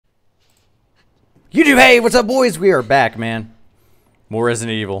YouTube, hey, what's up, boys? We are back, man. More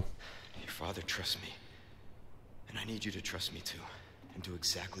Resident Evil. Your father trusts me. And I need you to trust me too. And do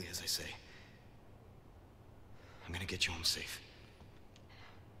exactly as I say. I'm gonna get you home safe.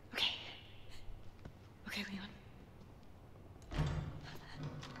 Okay. Okay,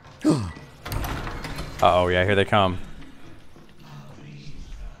 Leon. Uh-oh, yeah, here they come.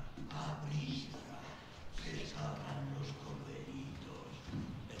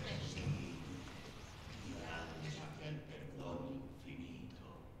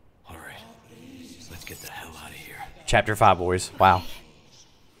 Get the hell out of here. Chapter 5, boys. Wow.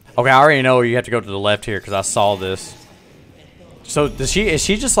 Okay, I already know you have to go to the left here because I saw this. So, is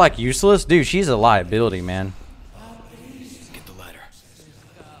she just like useless? Dude, she's a liability, man. Get the ladder.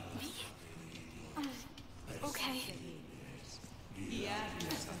 Okay.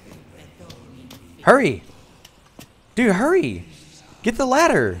 Hurry. Dude, hurry. Get the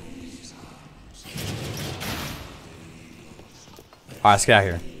ladder. Alright, let's get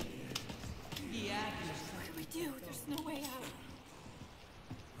out of here.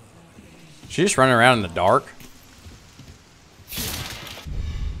 She's just running around in the dark.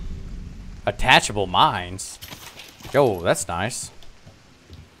 Attachable mines. Yo, that's nice.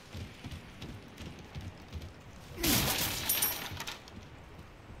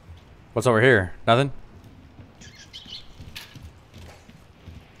 What's over here? Nothing?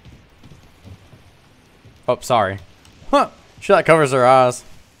 Oh, sorry. Huh. She like covers her eyes.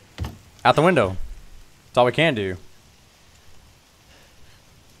 Out the window. That's all we can do.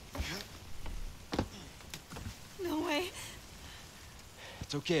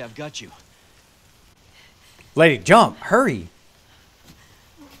 It's okay, I've got you. Lady, jump! Hurry!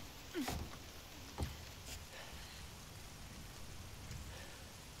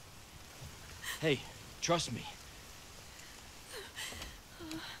 Hey, trust me.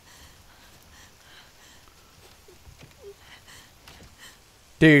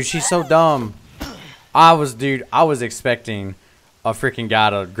 Dude, she's so dumb. I was expecting a freaking guy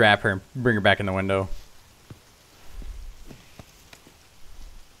to grab her and bring her back in the window.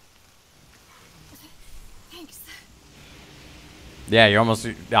 Yeah, you're almost.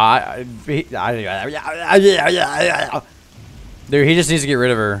 Dude, he just needs to get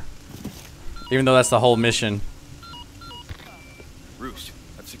rid of her. Even though that's the whole mission. Roost,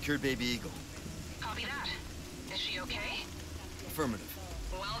 I've secured Baby Eagle. Copy that. Is she okay? Affirmative.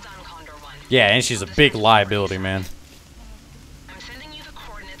 Well done, Condor 1. Yeah, and she's a big liability, man. I'm sending you the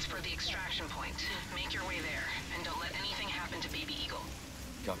coordinates for the extraction point. Make your way there, and don't let anything happen to Baby Eagle.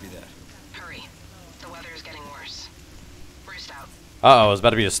 Copy that. Hurry. The weather is getting worse. Roost out. Uh-oh, it's about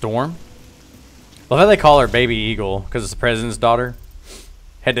to be a storm? Love how they call her Baby Eagle, because it's the president's daughter.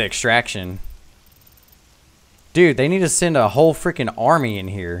 Head to extraction. Dude, they need to send a whole freaking army in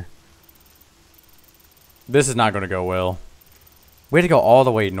here. This is not going to go well. We had to go all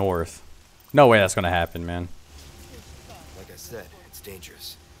the way north. No way that's going to happen, man. Like I said, it's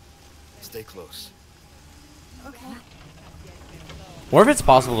dangerous. Stay close. Okay. What if it's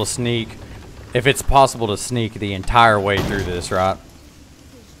possible to sneak? If it's possible to sneak the entire way through this, right?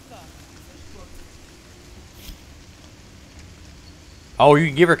 Oh, you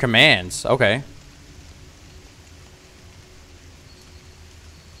can give her commands. Okay.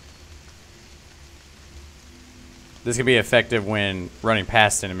 This can be effective when running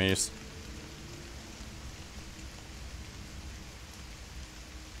past enemies.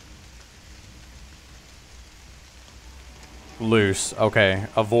 Loose. Okay.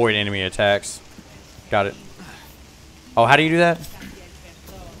 Avoid enemy attacks. Got it. Oh, how do you do that?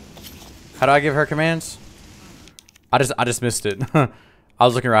 How do I give her commands? I just missed it. I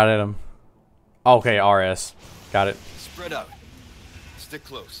was looking right at him. Okay, RS. Got it. Spread out. Stick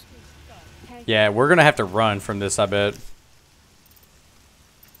close. Yeah, we're gonna have to run from this, I bet.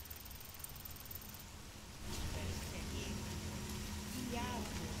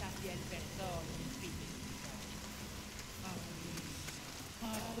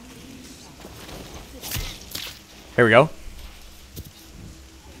 Here we go.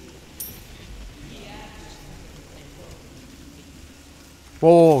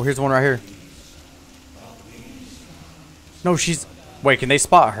 Whoa, here's one right here. No, she's... Wait, can they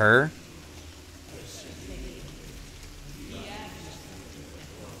spot her?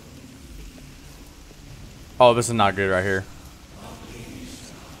 Oh, this is not good right here.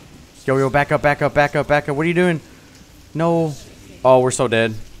 Yo, back up, back up, back up, back up. What are you doing? No. Oh, we're so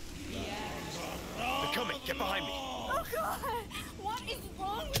dead. They're coming. Get behind me. Oh God! What is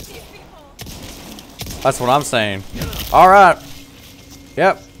wrong with these people? That's what I'm saying. All right.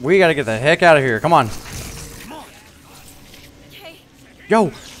 Yep, we gotta get the heck out of here. Come on. Okay.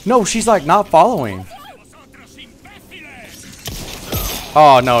 Yo, No, she's like not following.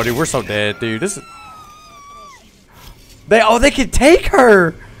 Oh no, dude, we're so dead, dude. This is. They can take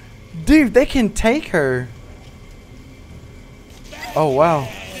her, dude. They can take her. Oh wow.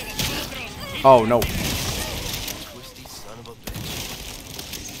 Oh no.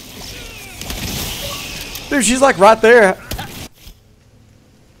 Dude, she's like right there.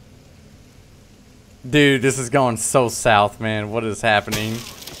 Dude, this is going so south, man. What is happening?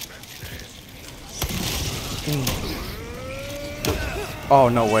 Oh,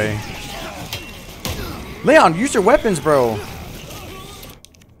 no way. Leon, use your weapons, bro.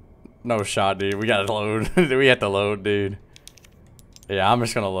 No shot, dude. We gotta load. We have to load, dude. Yeah, I'm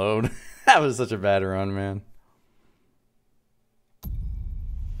just gonna load. That was such a bad run, man.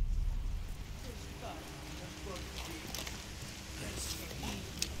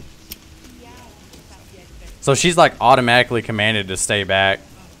 So she's like automatically commanded to stay back.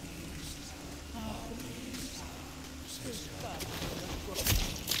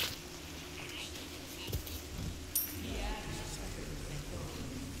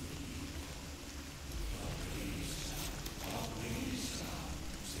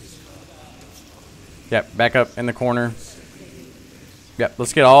 Yep, back up in the corner. Yep,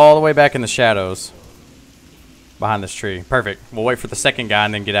 let's get all the way back in the shadows behind this tree. Perfect. We'll wait for the second guy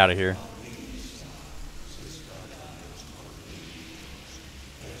and then get out of here.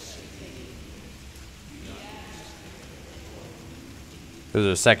 There's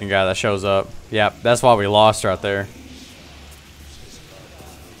a second guy that shows up. Yep, that's why we lost right there.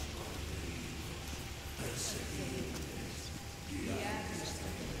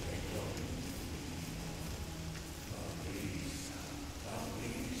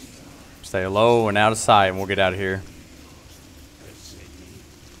 Stay low and out of sight, and we'll get out of here.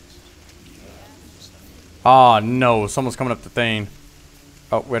 Oh, no. Someone's coming up the thing.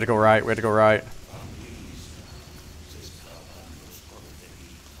 Oh, we had to go right. We had to go right.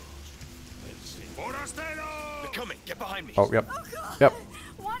 They're coming. Get behind me. Oh, yep. Oh, God. Yep.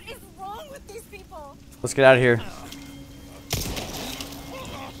 What is wrong with these people? Let's get out of here.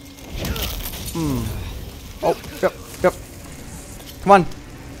 Oh, yep. Yep. Come on.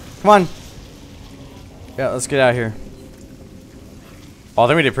 Come on. Yeah, let's get out of here. Oh, I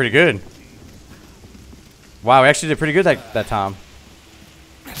think we did pretty good. Wow, we actually did pretty good that time.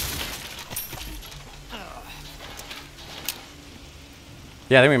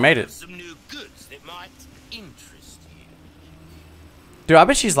 Yeah, I think we made it. Some new goods that might interest you. Dude, I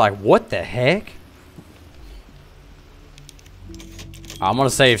bet she's like, what the heck? I'm gonna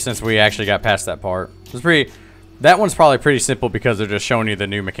save since we actually got past that part. It's pretty. That one's probably pretty simple because they're just showing you the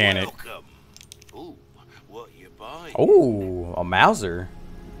new mechanic. Welcome. Ooh, what you buying? Oh, a Mauser.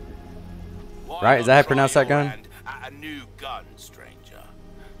 Right, is that how you pronounce that gun? A new gun, stranger.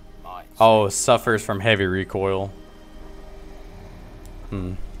 Might Oh, suffers from heavy recoil.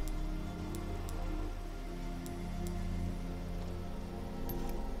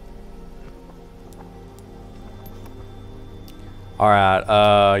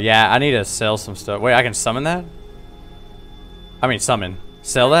 Alright, yeah, I need to sell some stuff. Wait, I can summon that? I mean, summon.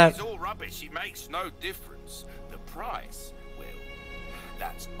 Sell that? It's all rubbish. It makes no difference. The price, well,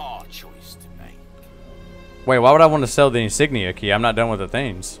 that's our choice to make. Wait, why would I want to sell the insignia key? I'm not done with the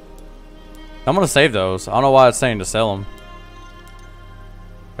things. I'm gonna save those. I don't know why it's saying to sell them.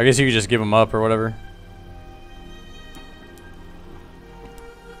 I guess you could just give them up or whatever.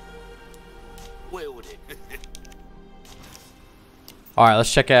 Willed it. Alright,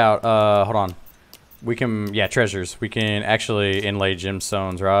 let's check out, hold on. We can, yeah, treasures. We can actually inlay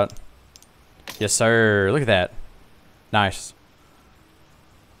gemstones, right? Yes, sir. Look at that. Nice.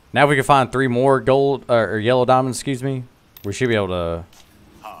 Now we can find 3 more gold, or yellow diamonds, excuse me. We should be able to,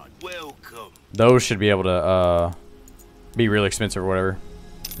 Hard welcome. those should be able to, be really expensive or whatever.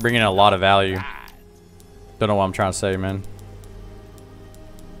 Bring in a lot of value. Don't know what I'm trying to say, man.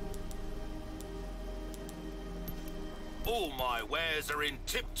 All my wares are in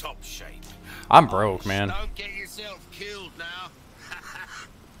tip-top shape. I'm broke, man. Don't get yourself killed now.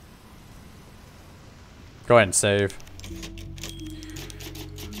 Go ahead and save.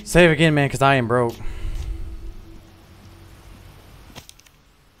 Save again, man, because I am broke.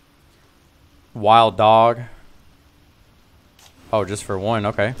 Wild dog. Oh, just for 1,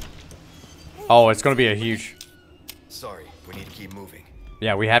 okay. Oh, it's going to be a huge... Sorry, we need to keep moving.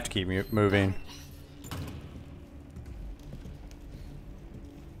 Yeah, we have to keep moving.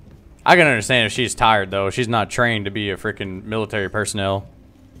 I can understand if she's tired, though. She's not trained to be a freaking military personnel.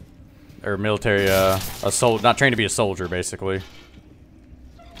 Or military, not trained to be a soldier, basically.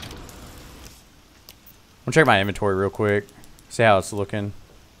 I'm gonna check my inventory real quick. See how it's looking.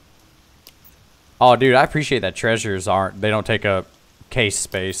 Oh, dude, I appreciate that treasures they don't take up case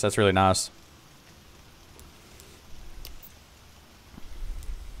space. That's really nice.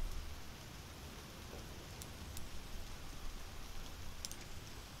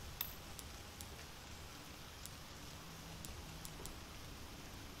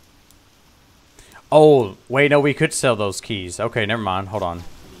 Oh, wait, no, we could sell those keys. Okay, never mind. Hold on.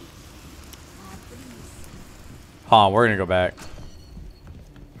 Hold on, we're gonna go back.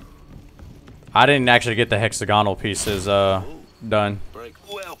 I didn't actually get the hexagonal pieces done.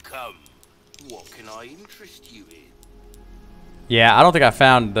 Welcome. What can I interest you in? Yeah, I don't think I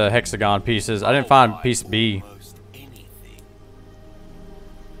found the hexagon pieces. I didn't find piece B. Almost anything.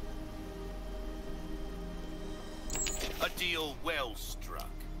 A deal well struck.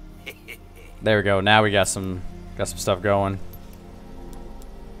 There we go. Now we got some stuff going.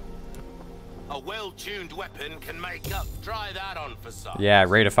 A well-tuned weapon can make up. Try that on for size. Yeah,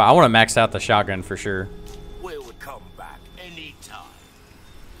 rate of fire. I want to max out the shotgun for sure. We'll come back anytime.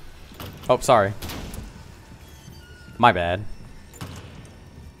 Oh, sorry. My bad.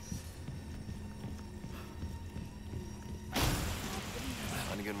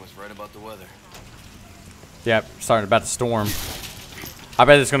 Hunnigan was right about the weather. Yep, starting about to storm. I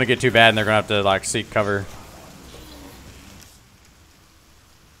bet it's gonna get too bad and they're gonna have to like seek cover.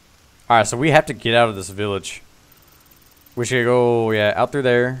 Alright, so we have to get out of this village. We should go, yeah, out through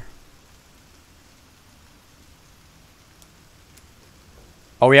there.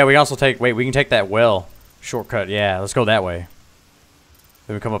 Oh yeah, we also take, wait, we can take that well shortcut. Yeah, let's go that way.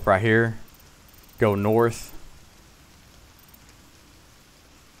 Then we come up right here. Go north.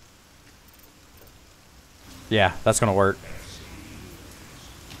 Yeah, that's gonna work.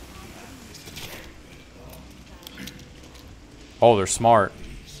 Oh, they're smart.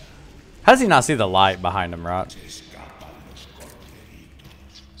 How does he not see the light behind him, right?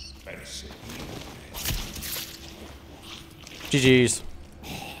 GG's.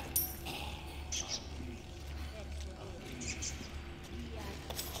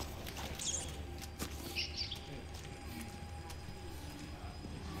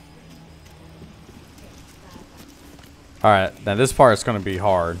 Alright, now this part is going to be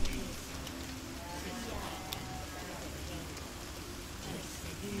hard.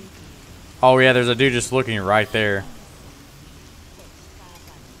 Oh yeah, there's a dude just looking right there.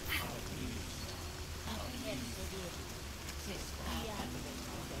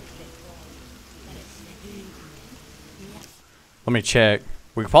 Let me check.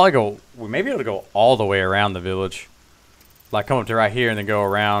 We could probably go, we may be able to go all the way around the village. Like come up to right here and then go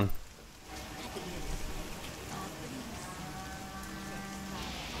around.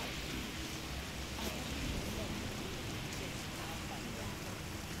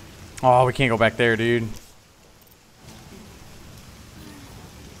 Oh, we can't go back there, dude.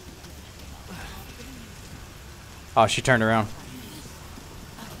 Oh, she turned around.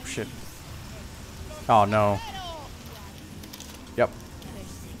 Shit. Oh, no. Yep.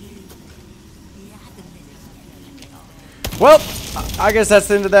 Well, I guess that's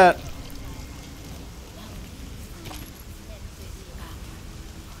the end of that.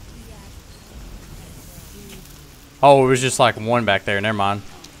 Oh, it was just like one back there. Never mind.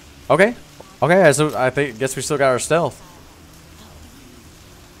 Okay. Okay, so I guess we still got our stealth.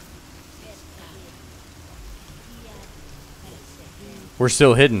 We're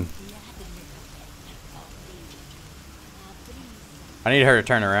still hidden. I need her to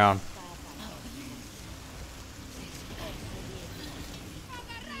turn around.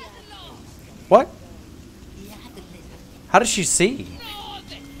 What? How does she see?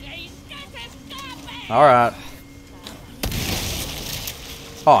 Alright.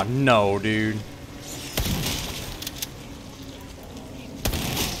 Oh no, dude.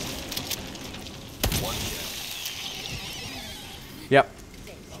 Yep.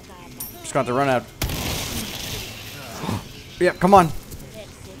 Just got to run out. Yep, come on.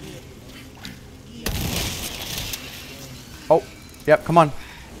 Oh, yep, come on.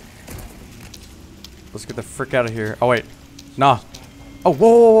 Let's get the frick out of here. Oh wait. Nah. Oh, whoa,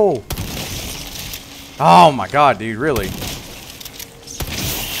 whoa, whoa. Oh my god, dude, really?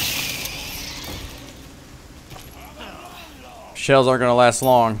 Shells aren't gonna last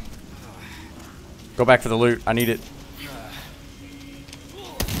long. Go back for the loot. I need it.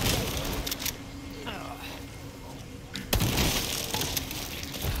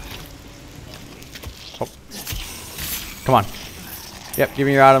 Oh. Come on. Yep, give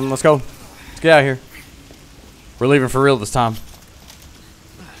me your item. Let's go. Let's get out of here. We're leaving for real this time.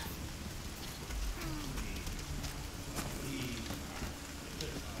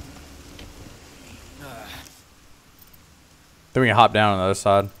 Then we can hop down on the other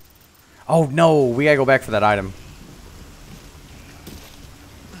side. Oh no, we gotta go back for that item.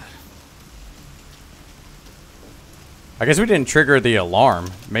 I guess we didn't trigger the alarm.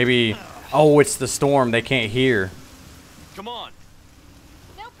 Maybe, oh, it's the storm. They can't hear. Come on.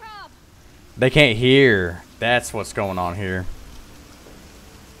 No prob. They can't hear. That's what's going on here.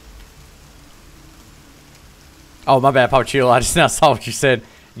 Oh, my bad, Papa Chilo. I just now saw what you said.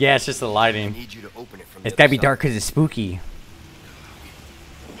 Yeah, it's just the I lighting. need you to open it from It's the gotta other be side. dark because it's spooky.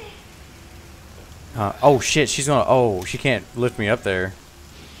 Oh shit, she's gonna. Oh, she can't lift me up there.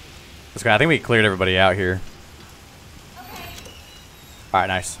 Let's go. I think we cleared everybody out here. Alright,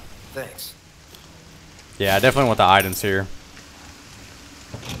 nice. Thanks. Yeah, I definitely want the items here.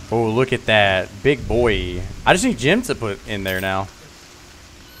 Oh, look at that. Big boy. I just need gems to put in there now.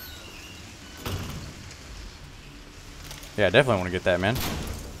 Yeah, I definitely want to get that, man.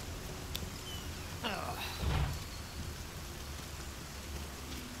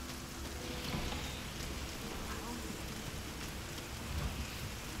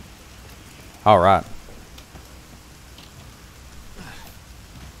 Alright.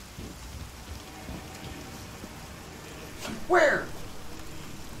 Where?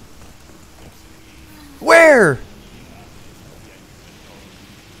 Where?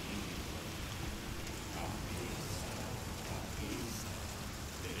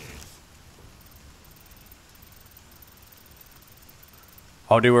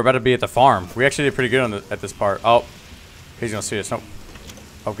 Oh, dude, we're about to be at the farm. We actually did pretty good on at this part. Oh, he's gonna see us. Nope.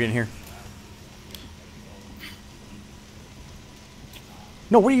 Oh, get in here.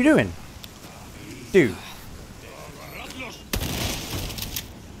 No, what are you doing? Dude.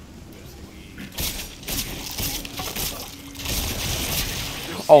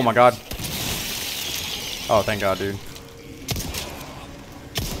 Oh my god. Oh, thank god, dude.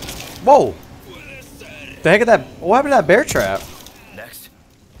 Whoa. The heck is that? What happened to that bear trap? Next.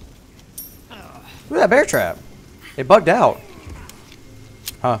 Look at that bear trap. It bugged out.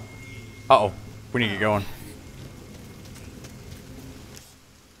 Huh. Uh-oh. We need to get going.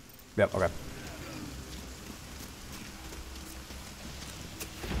 Yep, okay.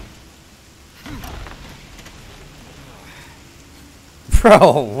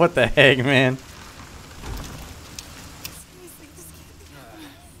 Bro, what the heck, man?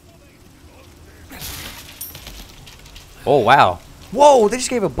 Oh, wow. Whoa, they just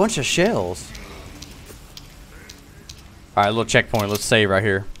gave a bunch of shells. Alright, little checkpoint. Let's save right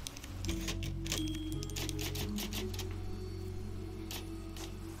here.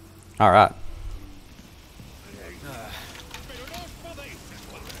 Alright.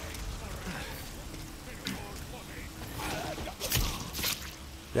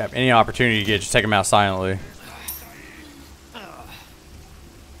 Yeah, any opportunity you get, just take them out silently.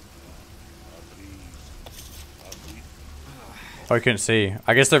 Oh, you couldn't see.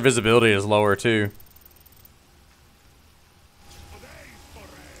 I guess their visibility is lower too.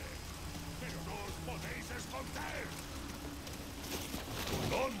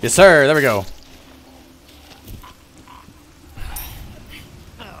 Yes, sir. There we go.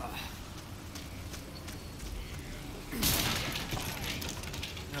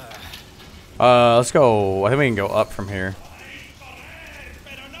 Let's go. I think we can go up from here.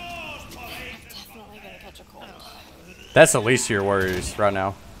 Definitely gonna catch a cold. That's the least of your worries right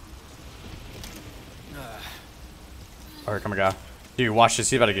now. Alright, come on, guy. Dude, watch this.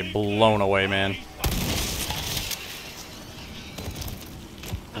 He's about to get blown away, man.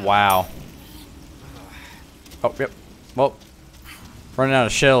 Wow. Oh, yep. Well, running out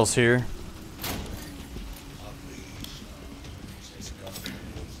of shells here.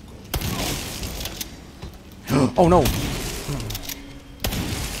 Oh no.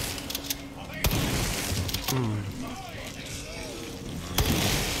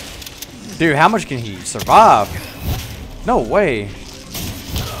 Dude, how much can he survive? No way.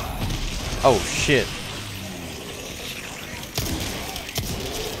 Oh shit.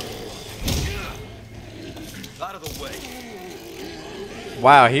 Out of the way.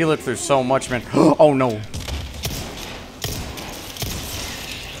 Wow, he lived through so much, man. Oh no.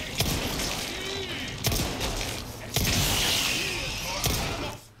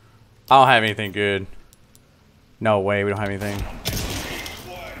 I don't have anything good. No way, we don't have anything.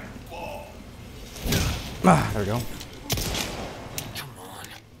 Ah, there we go. Come on.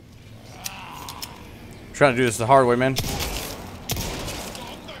 Trying to do this the hard way, man.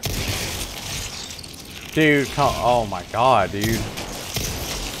 Dude, come, oh my god, dude.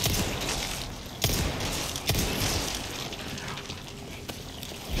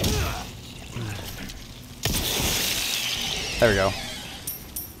 There we go.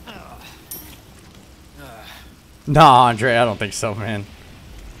 Nah, Andre, I don't think so, man.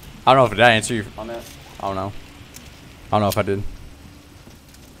 I don't know if did I answer you on that. I don't know. I don't know if I did.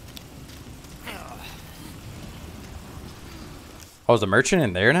 Oh, is the merchant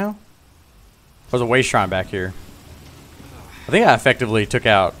in there now? There's a waste shrine back here. I think I effectively took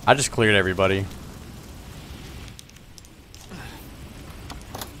out. I just cleared everybody.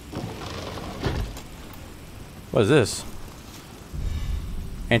 What is this?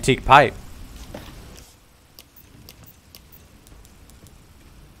 Antique pipe.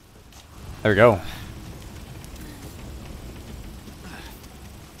 There we go.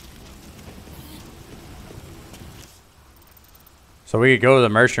 So we could go to the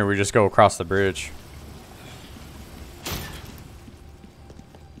merchant, or we just go across the bridge.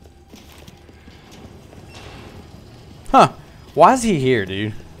 Huh. Why is he here,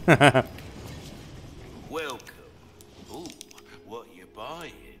 dude? Welcome. Ooh, what you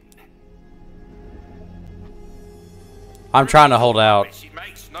buying? I'm trying to hold out. It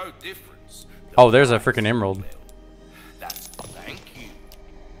makes no difference. Oh, there's a freaking emerald. That's thank you.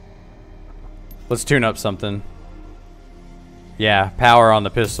 Let's tune up something. Yeah, power on the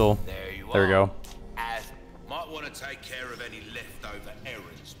pistol. There we go. And might want to take care of any leftover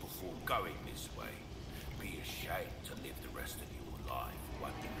errands before going this way. Be ashamed to live the rest of your life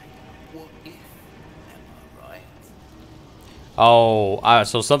wondering, what if? Am I right? Oh,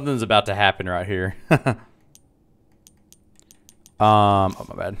 so something's about to happen right here. Oh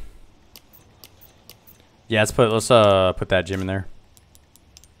my bad. Yeah, let's put that gem in there.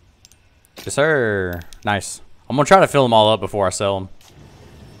 Yes, sir. Nice. I'm gonna try to fill them all up before I sell them.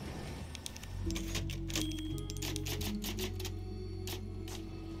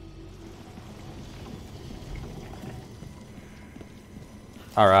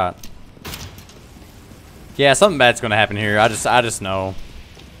 All right. Yeah, something bad's gonna happen here. I just know.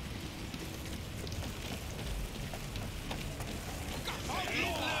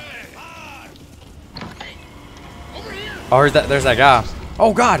 Oh, there's that guy.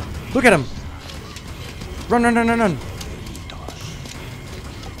 Oh God, look at him. Run, run, run, run, run.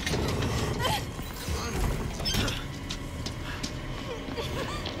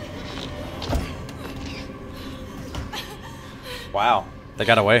 Wow, they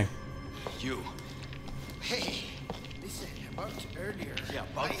got away. You. Hey, listen, about earlier. Yeah,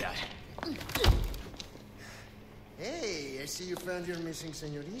 about that. Hey, I see you found your missing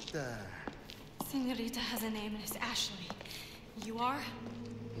señorita. Senorita has a name and it's Ashley. You are?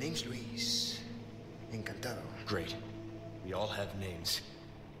 Name's Luis. Encantado. Great. We all have names.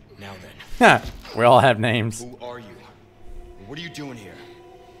 Now then. We all have names. Who are you? And what are you doing here?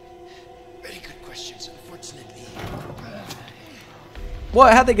 Very good questions, unfortunately.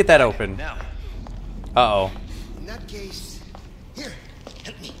 What? How'd they get that open? Now. Uh-oh. In that case, here,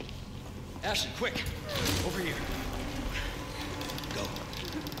 help me. Ashley, quick. Over here. Go.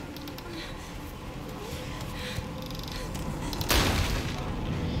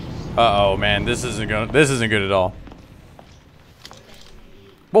 Uh-oh, man. This isn't good at all.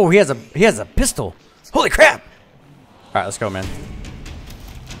 Whoa, he has a pistol. Holy crap. All right, let's go, man.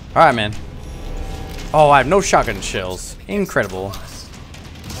 All right, man. Oh, I have no shotgun shells. Incredible.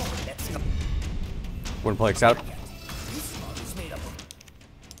 Wooden planks out.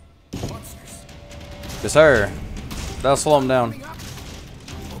 Yes, sir. That'll slow him down.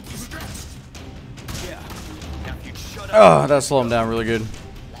 Oh, that'll slow him down really good.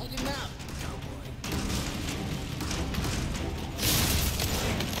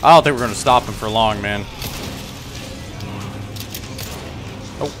 I don't think we're going to stop him for long, man.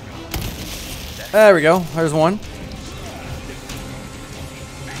 Oh. There we go. There's one.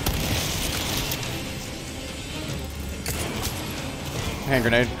 Hand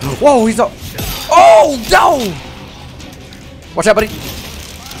grenade. Whoa, he's up. Oh, no! Watch out, buddy.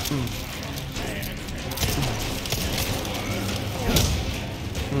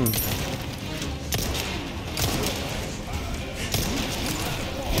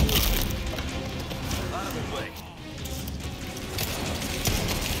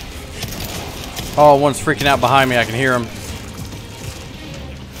 Oh, one's freaking out behind me. I can hear him.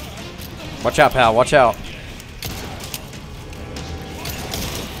 Watch out, pal. Watch out.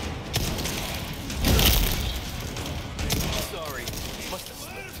 Sorry. Must have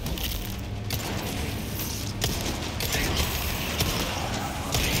slipped.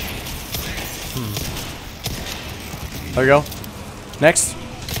 There we go. Next.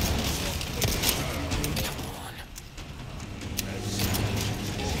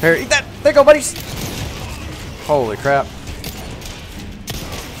 Here, eat that. There you go, buddies. Holy crap.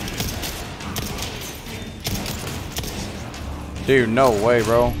 Dude, no way,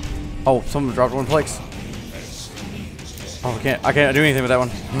 bro. Oh, someone dropped one place. Oh, I can't do anything with that one.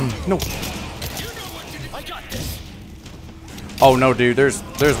 No. Oh no, dude.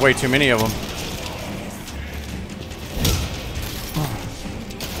 There's way too many of them.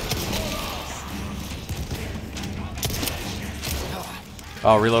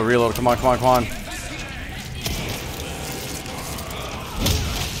 Oh, reload. Come on.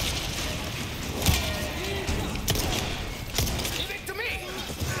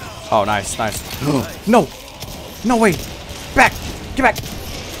 Oh, nice. No way. Get back.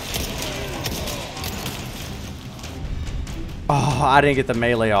 Oh, I didn't get the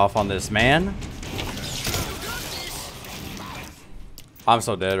melee off on this, man. I'm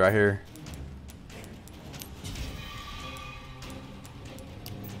so dead right here.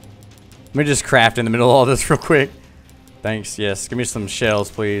 Let me just craft in the middle of all this real quick. Thanks, yes. Give me some shells,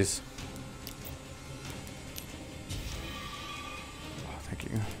 please. Oh, thank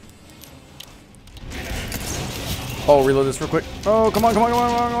you. Oh, reload this real quick. Oh, come on.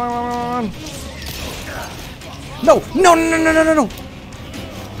 No.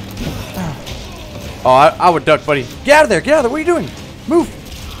 Oh, I would duck, buddy. Get out of there. What are you doing? Move.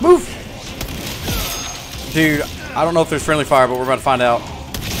 Dude, I don't know if there's friendly fire, but we're about to find out.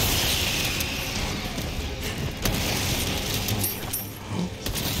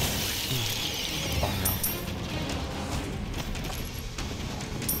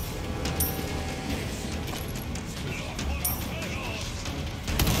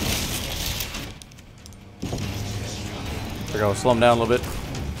 There we go. Slow him down a little bit.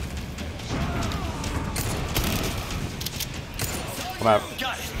 Come out.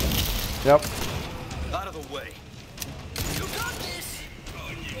 Got it. Yep. Out of the way. You got this.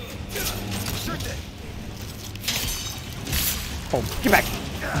 Sure thing. Oh, get back.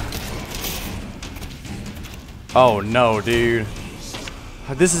 Oh no, dude.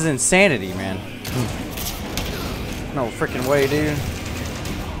 This is insanity, man. No freaking way, dude.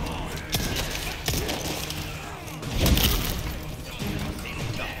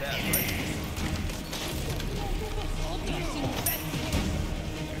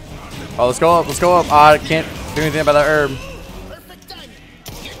 Oh, let's go up. I can't do anything about that herb.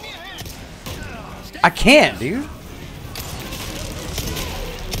 I can't, dude.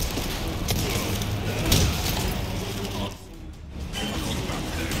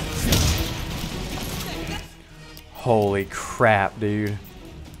 Holy crap, dude.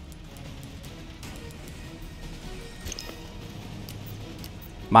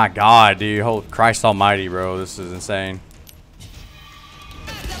 My God, dude. Holy Christ almighty, bro. This is insane.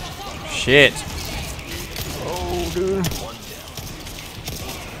 Shit. Oh, dude.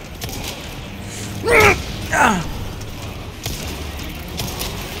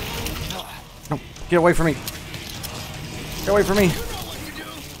 No, get away from me. Get away from me.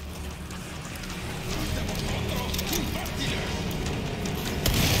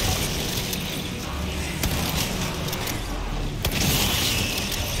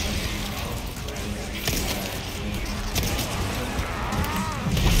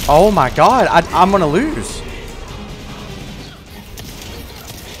 Oh my God, I'm gonna lose.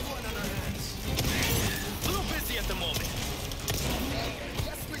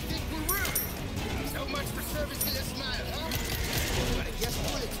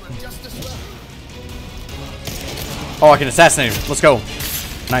 Oh, I can assassinate him. Let's go.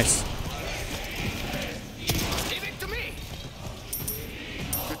 Nice.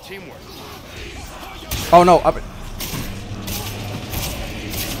 Good teamwork. Oh no.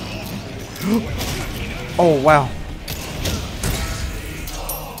 Oh wow.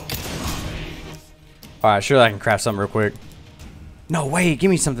 Alright, surely I can craft something real quick. No way, give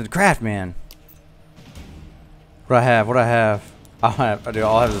me something to craft, man. What do I have? I have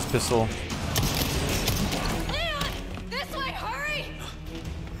this pistol. Leon! This way, hurry!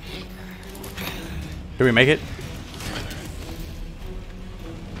 Did we make it?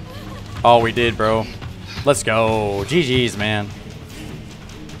 Oh, we did, bro. Let's go. GG's, man.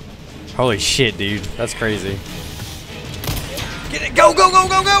 Holy shit, dude. That's crazy. Get it. Go. No!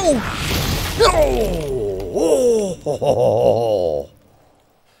 Oh.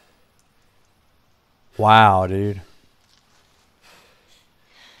 Wow, dude.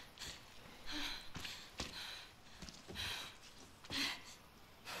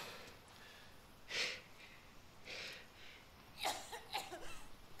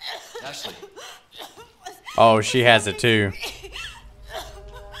 Ashley. Oh, she has it too.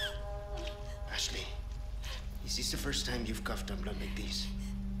 Ashley, is this the first time you've coughed up blood like this?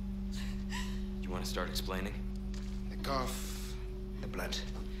 You want to start explaining? The cough, the blood,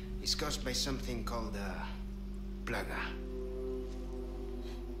 is caused by something called plaga.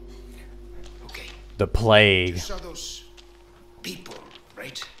 Okay. The plague. You saw those people,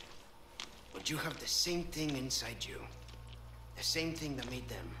 right? But you have the same thing inside you. The same thing that made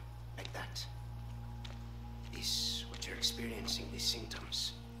them like that. This, what you're experiencing, these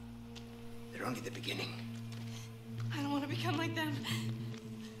symptoms, they're only the beginning. I don't want to become like them.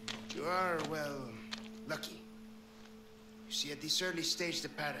 You are, well, lucky. You see, at this early stage, the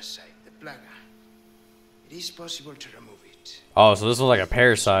parasite, the plaga, it is possible to remove it. Oh, so this was like a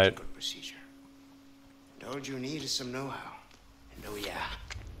parasite. Procedure. And all you need is some know-how. And oh yeah,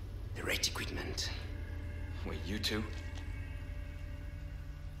 the right equipment. Wait, you two?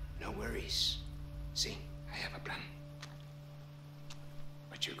 No worries. See, I have a plan.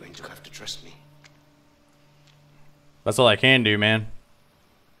 But you're going to have to trust me. That's all I can do, man.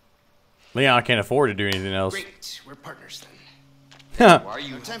 Leon can't afford to do anything else. Great, we're partners then. Why are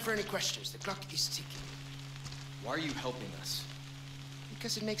you? No time for any questions. The clock is ticking. Why are you helping us?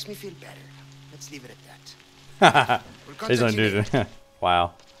 Because it makes me feel better. Let's leave it at that. We'll He's gonna contact you do later. it.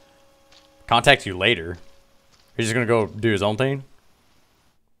 Wow. Contact you later. He's just gonna go do his own thing.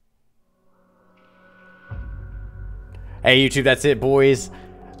 Hey YouTube, that's it, boys.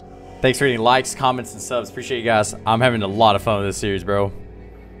 Thanks for any likes, comments, and subs. Appreciate you guys. I'm having a lot of fun with this series, bro.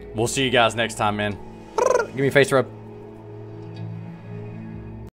 We'll see you guys next time, man. Give me a face rub.